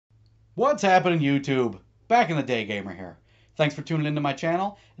What's happening, YouTube? Back in the day gamer here. Thanks for tuning into my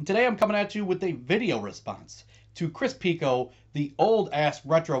channel, and today I'm coming at you with a video response to Chris Pico, the old-ass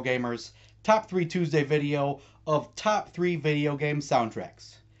retro gamers top 3 Tuesday video of top 3 video game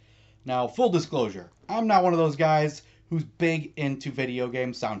soundtracks. Now, full disclosure, I'm not one of those guys who's big into video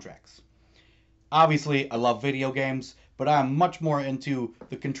game soundtracks. Obviously, I love video games, but I'm much more into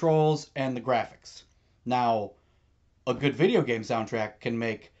the controls and the graphics. Now, a good video game soundtrack can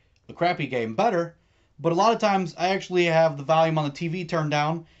make a crappy game better, but a lot of times I actually have the volume on the TV turned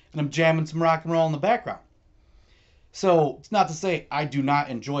down and I'm jamming some rock and roll in the background. So it's not to say I do not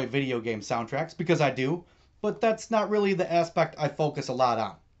enjoy video game soundtracks, because I do, but that's not really the aspect I focus a lot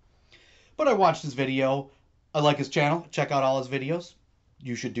on. But I watched his video. I like his channel. Check out all his videos.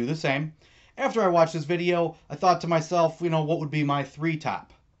 You should do the same. After I watched this video, I thought to myself, what would be my 3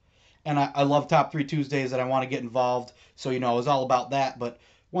 top? And I love Top 3 Tuesdays and I want to get involved, so it was all about that. But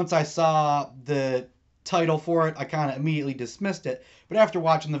once I saw the title for it, I kind of immediately dismissed it. But after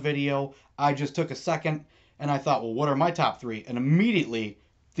watching the video, I just took a second and I thought, well, what are my top 3? And immediately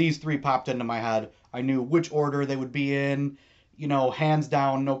these 3 popped into my head. I knew which order they would be in, hands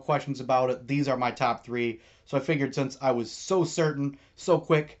down, no questions about it. These are my top 3. So I figured, since I was so certain, so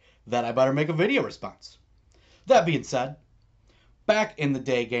quick, that I better make a video response. That being said, back in the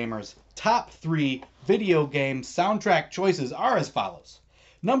day gamers, top 3 video game soundtrack choices are as follows.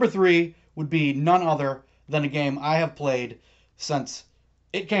 Number 3 would be none other than a game I have played since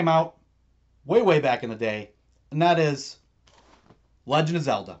it came out way back in the day, and that is Legend of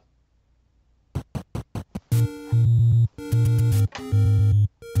Zelda.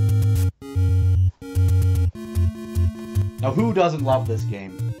 Now, who doesn't love this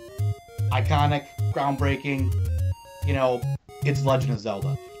game? Iconic, groundbreaking, it's Legend of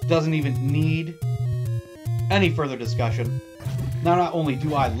Zelda. Doesn't even need any further discussion. Now, not only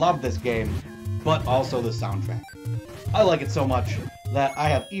do I love this game, but also the soundtrack. I like it so much that I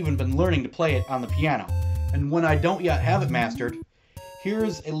have even been learning to play it on the piano. And when I don't yet have it mastered,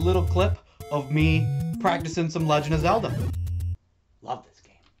 here's a little clip of me practicing some Legend of Zelda. Love this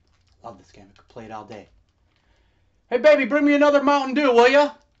game. Love this game. I could play it all day. Hey baby, bring me another Mountain Dew, will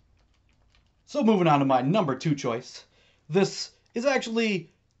ya? So moving on to my number 2 choice. This is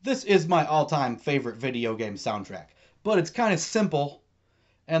my all-time favorite video game soundtrack. But it's kind of simple,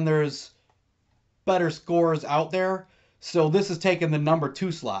 and there's better scores out there, so this is taking the number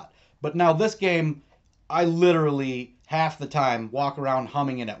 2 slot. But now this game, I literally half the time walk around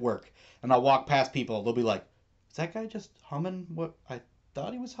humming it at work, and I'll walk past people, they'll be like, is that guy just humming what I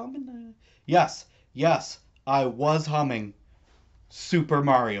thought he was humming? Yes, I was humming Super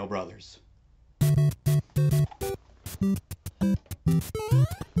Mario Brothers.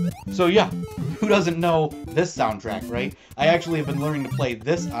 So yeah, who doesn't know this soundtrack, right? I actually have been learning to play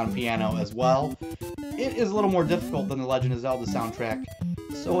this on piano as well. It is a little more difficult than the Legend of Zelda soundtrack,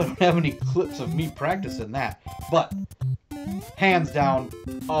 so I don't have any clips of me practicing that. But, hands down,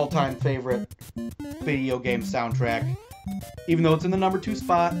 all-time favorite video game soundtrack. Even though it's in the number 2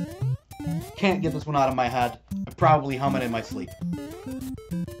 spot, can't get this one out of my head. I probably hum it in my sleep.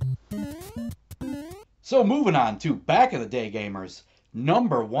 So moving on to back in the day gamers,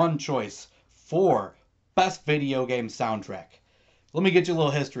 number 1 choice for best video game soundtrack. Let me get you a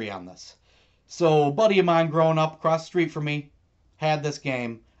little history on this. So a buddy of mine growing up across the street from me had this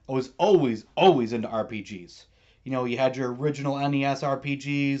game. I was always into RPGs. You had your original NES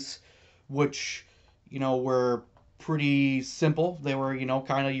RPGs, which, were pretty simple. They were,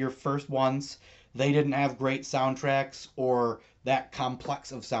 kind of your first ones. They didn't have great soundtracks or that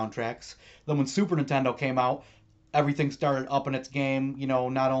complex of soundtracks. Then when Super Nintendo came out, everything started up in its game,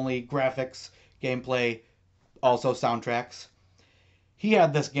 not only graphics, gameplay, also soundtracks. He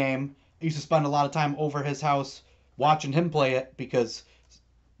had this game. I used to spend a lot of time over his house watching him play it, because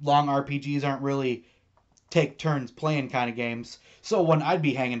long RPGs aren't really take turns playing kind of games. So when I'd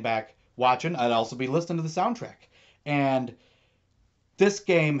be hanging back watching, I'd also be listening to the soundtrack. And this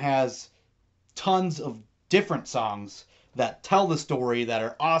game has tons of different songs that tell the story, that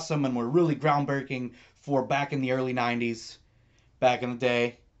are awesome and were really groundbreaking for back in the early 90s, back in the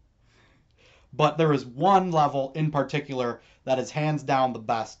day. But there is one level in particular that is hands down the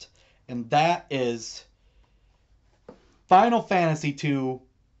best, and that is Final Fantasy II,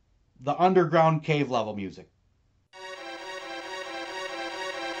 the underground cave level music.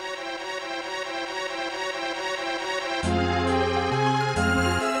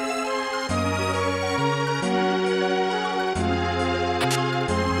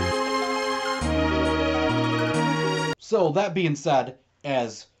 So that being said,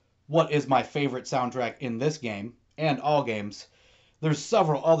 as what is my favorite soundtrack in this game, and all games, There's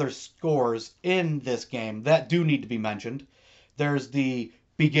several other scores in this game that do need to be mentioned. There's the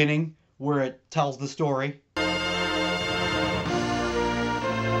beginning, where it tells the story.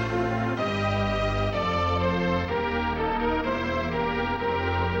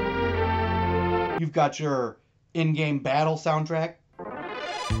 You've got your in-game battle soundtrack.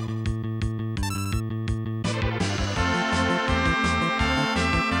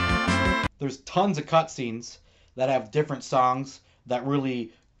 There's tons of cutscenes that have different songs that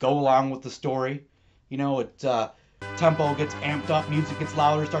really go along with the story. You know, tempo gets amped up, music gets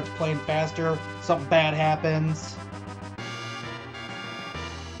louder, starts playing faster, something bad happens.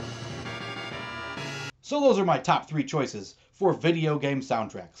 So those are my top 3 choices for video game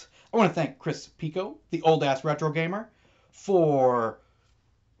soundtracks. I want to thank Chris Pico, the old ass retro gamer, for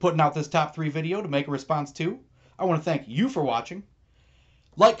putting out this top 3 video to make a response to. I want to thank you for watching.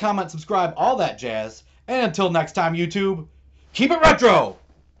 Like, comment, subscribe, all that jazz. And until next time, YouTube, keep it retro!